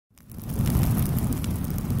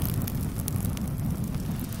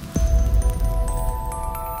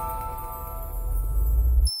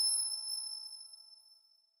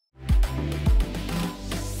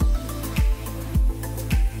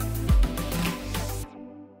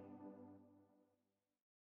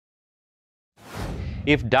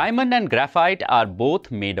If diamond and graphite are both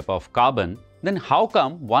made up of carbon, then how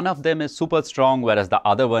come one of them is super strong whereas the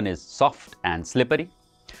other one is soft and slippery?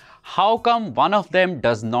 How come one of them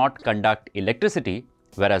does not conduct electricity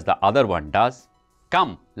whereas the other one does?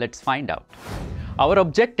 Come, let's find out. Our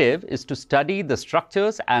objective is to study the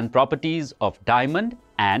structures and properties of diamond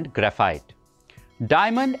and graphite.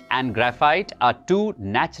 Diamond and graphite are two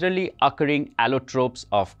naturally occurring allotropes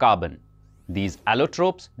of carbon. These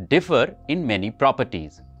allotropes differ in many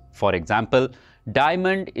properties. For example,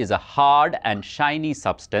 diamond is a hard and shiny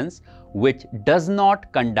substance which does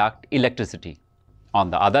not conduct electricity. On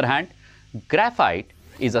the other hand, graphite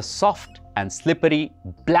is a soft and slippery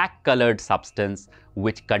black-colored substance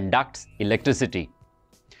which conducts electricity.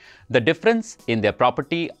 The difference in their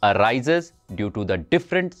property arises due to the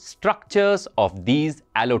different structures of these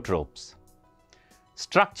allotropes.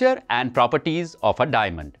 Structure and properties of a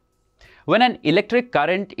diamond. When an electric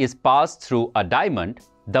current is passed through a diamond,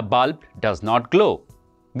 the bulb does not glow.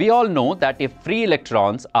 We all know that if free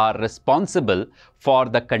electrons are responsible for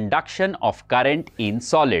the conduction of current in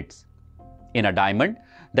solids. In a diamond,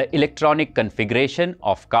 the electronic configuration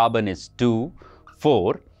of carbon is 2,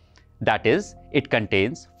 4. That is, it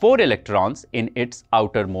contains 4 electrons in its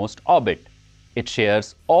outermost orbit. It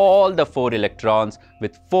shares all the 4 electrons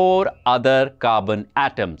with 4 other carbon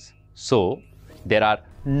atoms. So, there are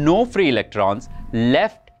no free electrons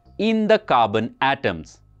left in the carbon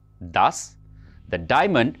atoms. Thus, the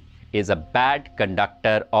diamond is a bad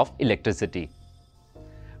conductor of electricity.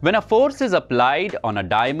 When a force is applied on a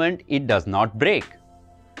diamond, it does not break.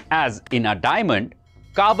 As in a diamond,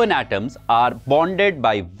 carbon atoms are bonded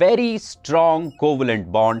by very strong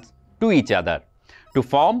covalent bonds to each other to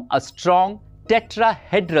form a strong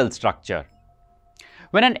tetrahedral structure.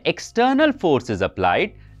 When an external force is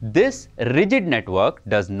applied, this rigid network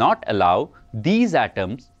does not allow these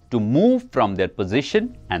atoms to move from their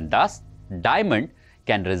position, and thus diamond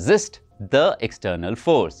can resist the external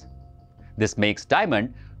force. This makes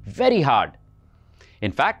diamond very hard.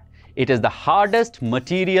 In fact, it is the hardest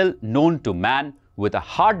material known to man with a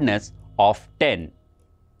hardness of 10.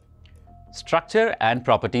 Structure and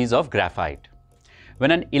properties of graphite. When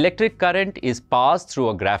an electric current is passed through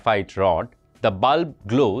a graphite rod, the bulb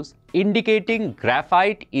glows, indicating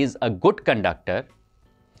graphite is a good conductor.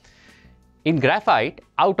 In graphite,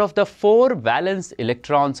 out of the 4 valence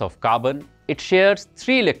electrons of carbon, it shares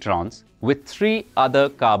 3 electrons with 3 other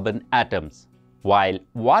carbon atoms, while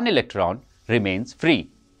 1 electron remains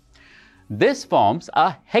free. This forms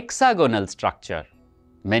a hexagonal structure.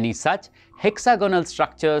 Many such hexagonal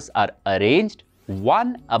structures are arranged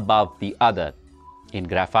one above the other. In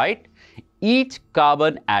graphite, each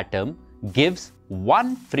carbon atom gives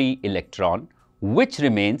 1 free electron which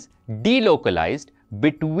remains delocalized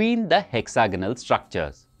between the hexagonal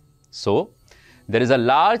structures. So, there is a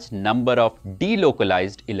large number of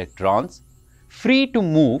delocalized electrons free to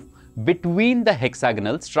move between the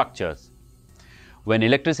hexagonal structures. When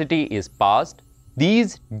electricity is passed,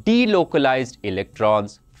 these delocalized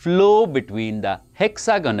electrons flow between the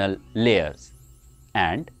hexagonal layers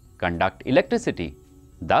and conduct electricity.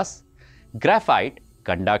 Thus, graphite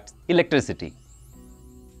conducts electricity.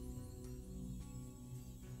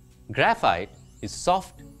 Graphite is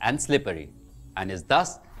soft and slippery and is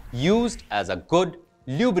thus used as a good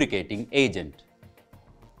lubricating agent.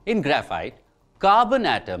 In graphite, carbon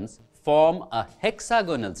atoms form a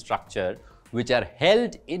hexagonal structure which are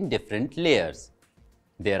held in different layers.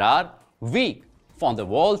 There are weak van der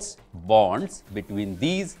Waals bonds between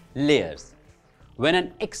these layers. When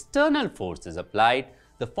an external force is applied,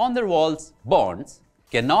 the van der Waals bonds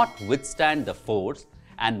cannot withstand the force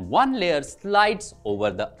and one layer slides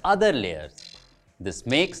over the other layers. This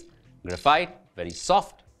makes graphite very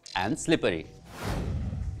soft and slippery.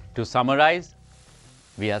 To summarize,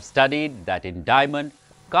 we have studied that in diamond,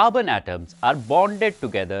 carbon atoms are bonded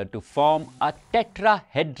together to form a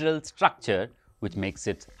tetrahedral structure which makes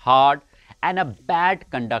it hard and a bad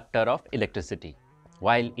conductor of electricity.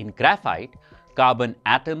 While in graphite, carbon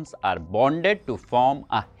atoms are bonded to form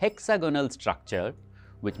a hexagonal structure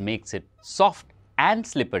which makes it soft and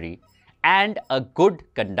slippery and a good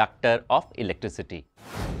conductor of electricity.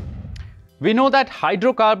 We know that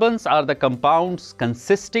hydrocarbons are the compounds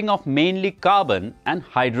consisting of mainly carbon and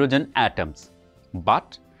hydrogen atoms.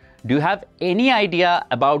 But do you have any idea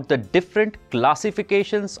about the different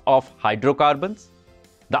classifications of hydrocarbons?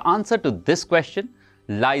 The answer to this question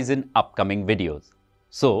lies in upcoming videos.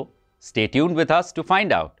 So, stay tuned with us to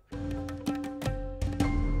find out.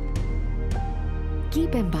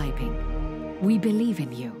 Keep imbibing. We believe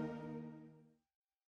in you.